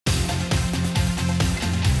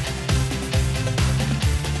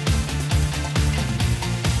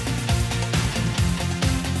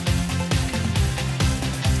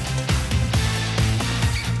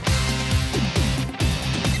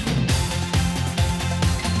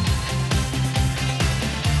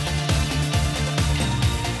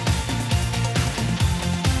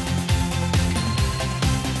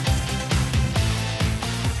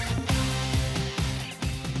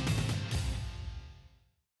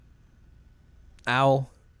Al,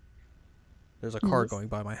 there's a car Yes. going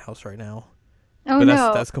by my house right now. Oh But that's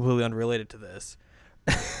no. that's completely unrelated to this.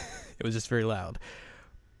 It was just very loud.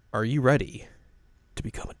 Are you ready to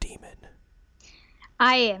become a demon?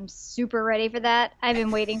 I am super ready for that. I've been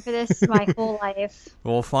waiting for this my whole life.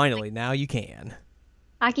 Well, Like finally, now you can.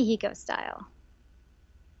 Akihiko style.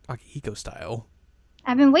 Akihiko style.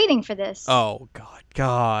 I've been waiting for this. Oh God.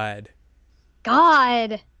 God.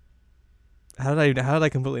 How did I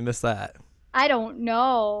completely miss that? I don't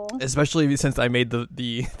know. Especially since I made the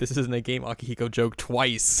this isn't a game Akihiko joke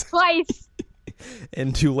twice Twice.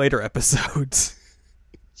 in two later episodes.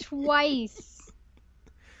 Twice.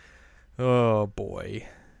 Oh boy.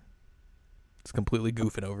 It's completely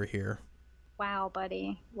goofing over here. Wow,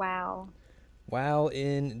 buddy. Wow. Wow,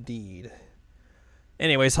 indeed.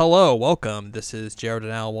 Anyways, hello, welcome. This is Jared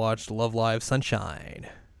and Al watched Love Live Sunshine,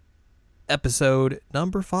 episode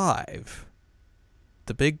number 5,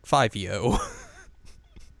 the big 5-yo.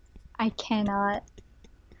 I cannot.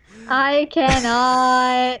 I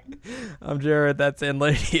cannot. I'm Jared. That's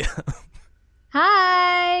Anladia,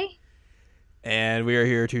 Hi. and we are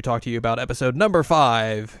here to talk to you about episode number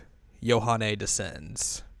 5, Yohane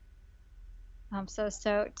Descends. I'm so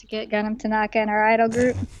stoked to get Gunham Tanaka in our idol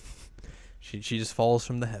group. She just falls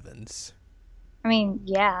from the heavens. I mean,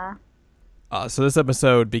 yeah. So this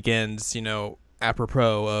episode begins,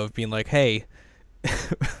 apropos of being like, hey,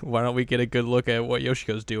 why don't we get a good look at what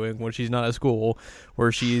Yoshiko's doing when she's not at school,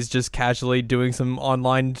 where she's just casually doing some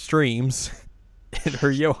online streams in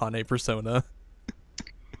her Yohane persona.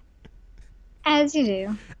 As you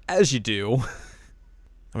do. As you do.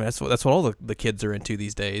 I mean, that's what all the kids are into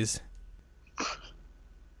these days.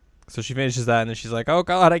 So she finishes that, and then she's like, oh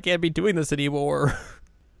God, I can't be doing this anymore.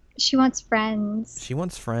 She wants friends. She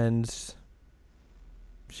wants friends.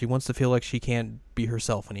 She wants to feel like she can't be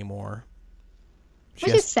herself anymore.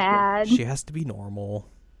 Which is sad. She has to be normal.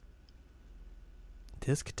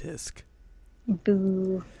 Tisk tisk.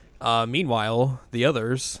 Boo. Meanwhile, the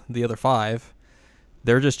other 5,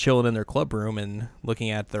 they're just chilling in their club room and looking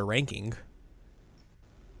at their ranking.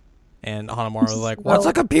 And Hanamaru's like, what's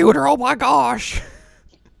a computer? Oh my gosh.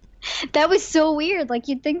 That was so weird. Like,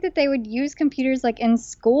 you'd think that they would use computers, like, in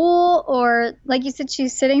school, or, like you said,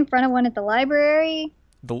 she's sitting in front of one at the library.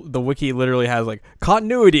 The wiki literally has, like,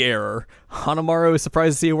 continuity error. Hanamaru is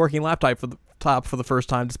surprised to see a working laptop for the first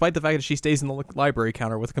time, despite the fact that she stays in the library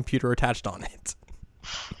counter with a computer attached on it.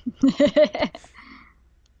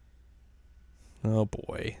 Oh,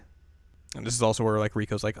 boy. And this is also where, like,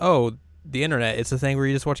 Riko's like, oh, the internet, it's a thing where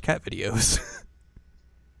you just watch cat videos.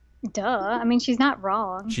 Duh. I mean, she's not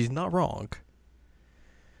wrong. She's not wrong.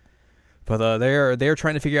 But they're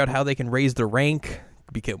trying to figure out how they can raise their rank,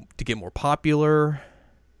 to get more popular,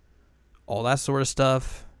 all that sort of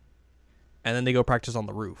stuff. And then they go practice on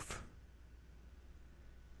the roof.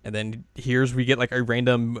 And then we get like a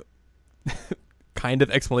random kind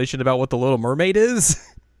of explanation about what the Little Mermaid is.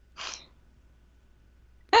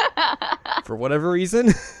 For whatever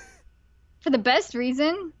reason. For the best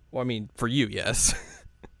reason. Well, I mean, for you, yes.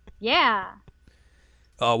 Yeah.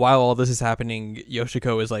 While all this is happening,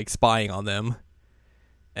 Yoshiko is like spying on them,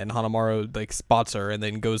 and Hanamaru like spots her and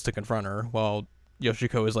then goes to confront her, while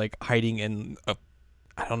Yoshiko is like hiding in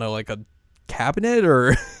like a cabinet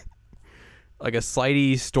or like a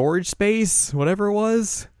slidey storage space, whatever it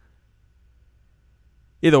was.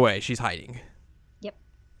 Either way, she's hiding. Yep.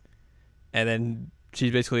 And then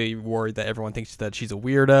she's basically worried that everyone thinks that she's a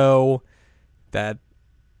weirdo, that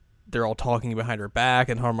they're all talking behind her back,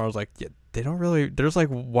 and Hanamaru's like, yeah, they don't really. They're just like,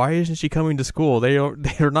 why isn't she coming to school?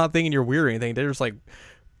 They're not thinking you're weird or anything. They're just like,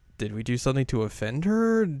 did we do something to offend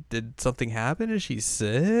her? Did something happen? Is she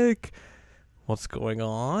sick? What's going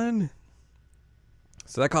on?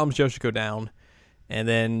 So that calms Yoshiko down, and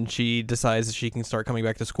then she decides that she can start coming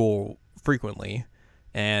back to school frequently.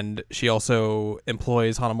 And she also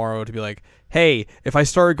employs Hanamaru to be like, hey, if I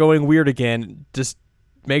start going weird again, just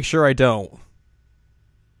make sure I don't.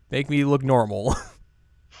 Make me look normal.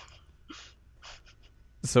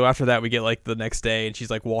 So after that, we get like the next day, and she's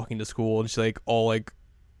like walking to school, and she's like all like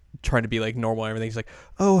trying to be like normal and everything. She's like,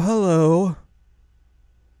 oh, hello.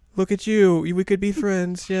 Look at you. We could be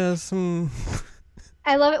friends. Yes.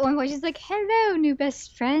 I love it when she's like, hello, new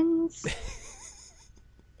best friends.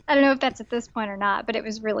 I don't know if that's at this point or not, but it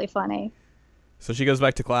was really funny. So she goes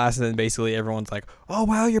back to class, and then basically everyone's like, oh,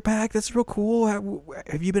 wow, you're back. That's real cool.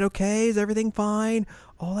 Have you been okay? Is everything fine?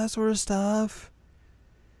 All that sort of stuff.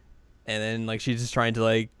 And then like she's just trying to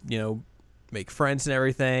like, make friends and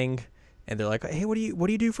everything. And they're like, hey, what do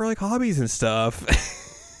you do for like hobbies and stuff?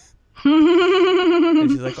 And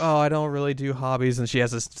she's like, "Oh, I don't really do hobbies." And she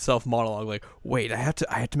has this self monologue like, "Wait, I have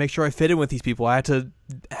to make sure I fit in with these people. I have to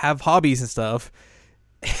have hobbies and stuff."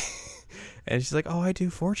 And she's like, "Oh, I do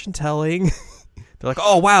fortune telling." They're like,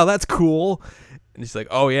 "Oh, wow, that's cool." And she's like,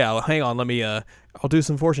 "Oh yeah, well, hang on, I'll do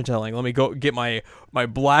some fortune telling. Let me go get my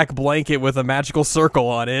black blanket with a magical circle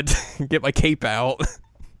on it. Get my cape out."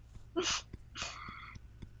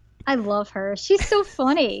 I love her. She's so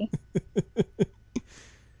funny.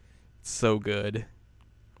 So good.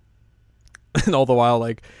 And all the while,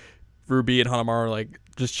 like, Ruby and Hanamaru are like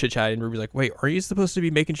just chit chatting. Ruby's like, "Wait, are you supposed to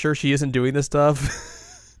be making sure she isn't doing this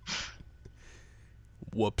stuff?"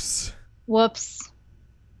 Whoops.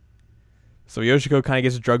 So Yoshiko kind of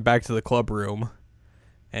gets drugged back to the club room,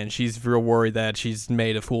 and she's real worried that she's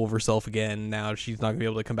made a fool of herself again. Now she's not gonna be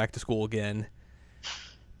able to come back to school again.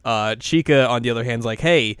 Chika, on the other hand, is like,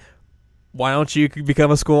 "Hey, why don't you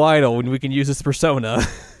become a school idol and we can use this persona?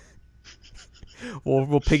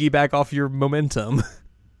 We'll piggyback off your momentum."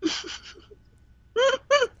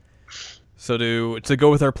 So to go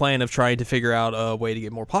with our plan of trying to figure out a way to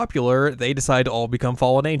get more popular, they decide to all become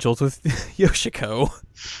fallen angels with Yoshiko.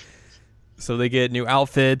 So they get new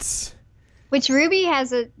outfits. Which Ruby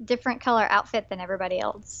has a different color outfit than everybody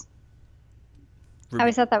else. I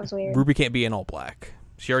always thought that was weird. Ruby can't be in all black.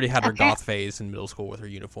 She already had her goth phase in middle school with her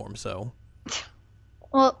uniform, so.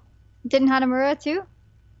 Well, didn't Hanamura too?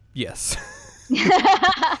 Yes.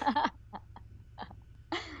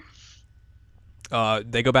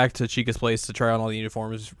 They go back to Chika's place to try on all the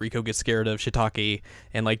uniforms. Riko gets scared of Shiitake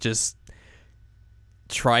and like just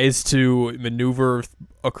tries to maneuver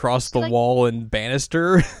across the wall and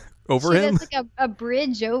banister over him. She does like a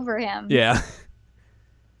bridge over him. Yeah.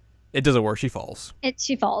 It doesn't work. She falls.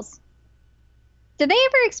 She falls. Did they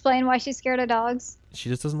ever explain why she's scared of dogs? She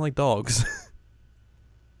just doesn't like dogs.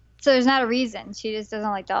 So there's not a reason. She just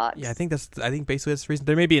doesn't like dogs. Yeah, I think basically that's the reason.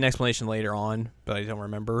 There may be an explanation later on, but I don't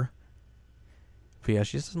remember. But yeah,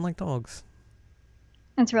 she just doesn't like dogs.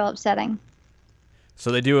 That's real upsetting.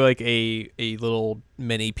 So they do like a little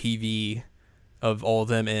mini PV of all of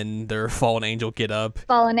them in their fallen angel get up.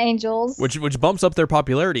 Fallen angels. Which bumps up their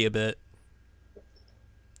popularity a bit.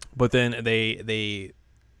 But then they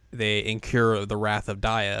incur the wrath of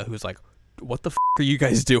Daya, who's like, "What the f*** are you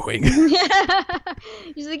guys doing?"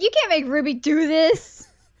 He's like, "You can't make Ruby do this."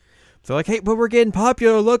 They're like, "Hey, but we're getting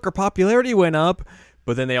popular. Look, our popularity went up."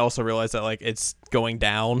 But then they also realize that like it's going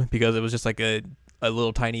down because it was just like a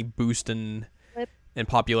little tiny boost in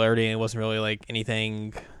popularity, and it wasn't really like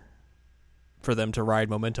anything for them to ride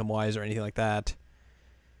momentum wise or anything like that.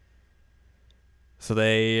 So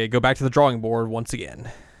they go back to the drawing board once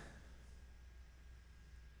again.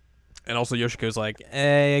 And also Yoshiko's like,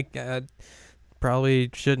 "Hey, probably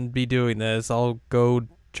shouldn't be doing this. I'll go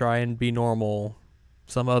try and be normal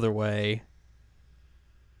some other way."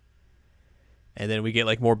 And then we get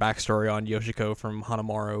like more backstory on Yoshiko from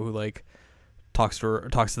Hanamaru, who like talks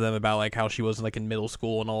to them about like how she was like in middle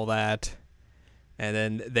school and all that. And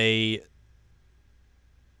then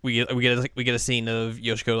we get a scene of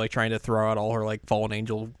Yoshiko like trying to throw out all her like fallen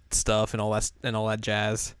angel stuff and all that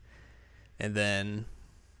jazz. And then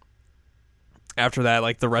after that,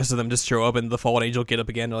 like the rest of them just show up and the fallen angel get up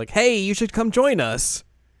again. They're like, "Hey, you should come join us.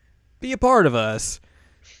 Be a part of us."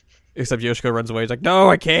 Except Yoshiko runs away. He's like, "No,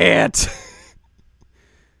 I can't.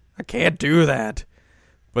 I can't do that."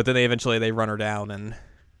 But then they run her down and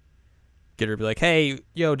get her to be like, "Hey,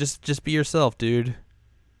 yo, just be yourself, dude.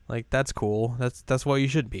 Like that's cool. That's what you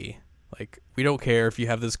should be. Like we don't care if you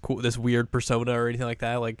have this weird persona or anything like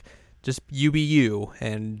that. Like just you be you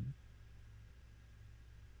and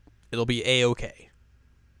it'll be A-okay.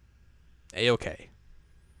 A-okay."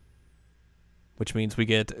 Which means we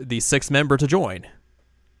get the 6th member to join.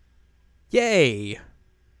 Yay!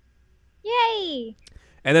 Yay!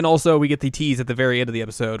 And then also we get the tease at the very end of the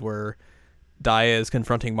episode where Daya is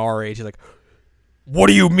confronting Mari. She's like, "What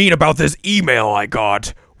do you mean about this email I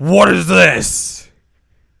got? What is this?"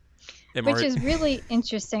 Which is really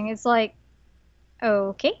interesting. It's like,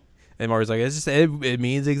 okay. And Mari's like, it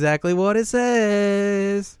means exactly what it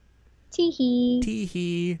says. Tee-hee.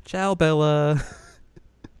 Tee-hee. Ciao, Bella.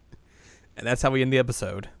 And that's how we end the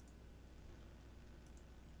episode.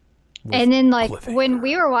 And then, like, when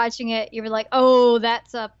we were watching it, you were like, "Oh,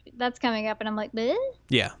 that's coming up," and I'm like, "Bleh?"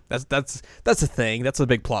 Yeah, that's a thing. That's a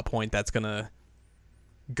big plot point that's gonna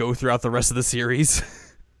go throughout the rest of the series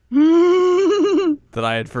that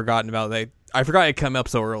I had forgotten about. I forgot it come up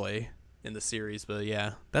so early in the series, but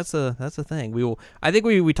yeah, that's a thing. I think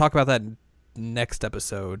we talk about that next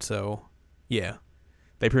episode. So yeah,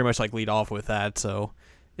 they pretty much like lead off with that. So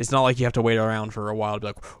it's not like you have to wait around for a while to be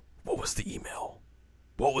like, "What was the email?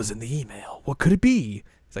 what was in the email? What could it be?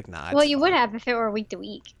 It's like, nah. Well, you would have if it were week to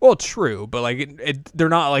week. Well, true, but like they're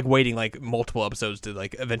not like waiting like multiple episodes to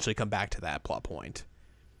like eventually come back to that plot point.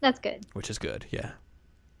 That's good. Which is good, yeah.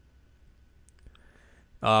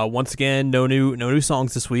 Once again, no new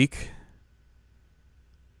songs this week.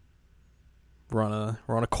 We're on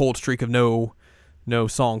a cold streak of no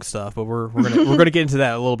song stuff, but we're gonna get into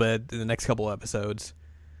that a little bit in the next couple of episodes.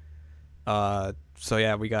 So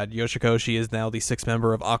yeah, we got Yoshiko. She is now the 6th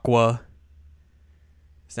member of Aqua.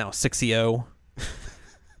 It's now 6EO.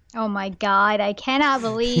 Oh my god, I cannot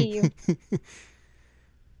believe.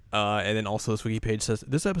 And then also this wiki page says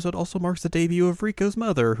this episode also marks the debut of Riko's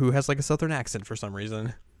mother, who has like a southern accent for some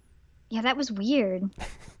reason. Yeah, that was weird.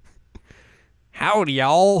 Howdy,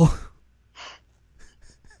 y'all.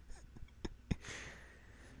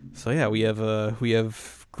 So yeah, we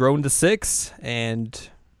have grown to 6, and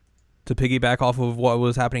to piggyback off of what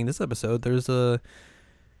was happening this episode, there's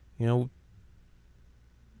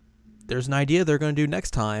there's an idea they're going to do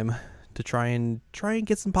next time to try and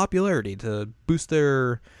get some popularity to boost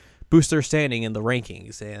their standing in the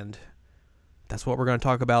rankings, and that's what we're going to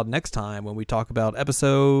talk about next time when we talk about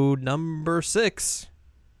episode number 6,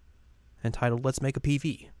 entitled "Let's Make a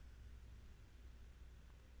PV."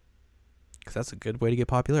 Because that's a good way to get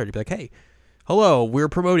popularity. Be like, hey, hello, we're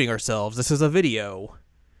promoting ourselves. This is a video.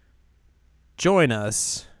 Join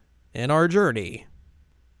us in our journey.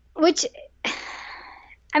 Which,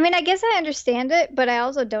 I mean, I guess I understand it, but I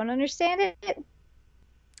also don't understand it.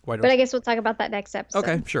 But I guess we'll talk about that next episode.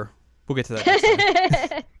 Okay, sure. We'll get to that next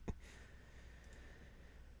time.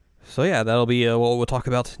 So yeah, that'll be what we'll talk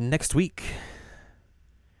about next week.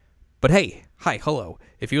 But hey, hello.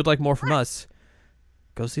 If you would like more from us,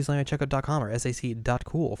 go to SeasonAnimeCheckup.com or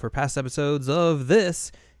SAC.cool for past episodes of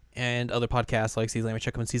this and other podcasts like Season Anime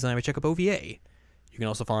Checkup and Season Anime Checkup OVA. You can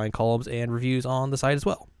also find columns and reviews on the site as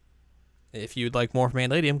well. If you'd like more from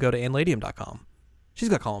Anladium, go to anladium.com. She's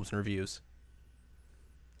got columns and reviews.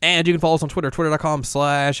 And you can follow us on Twitter,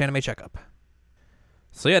 twitter.com/animecheckup.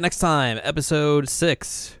 So yeah, next time, episode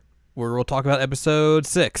 6, where we'll talk about episode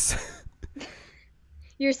 6.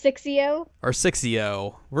 Your 6EO? Our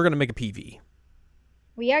 6EO. We're going to make a PV.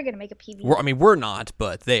 We are going to make a PV. We're not,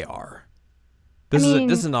 but they are. This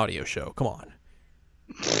is an audio show. Come on.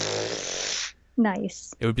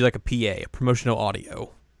 Nice. It would be like a PA, a promotional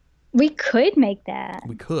audio. We could make that.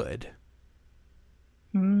 We could.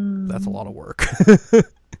 That's a lot of work.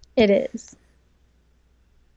 It is.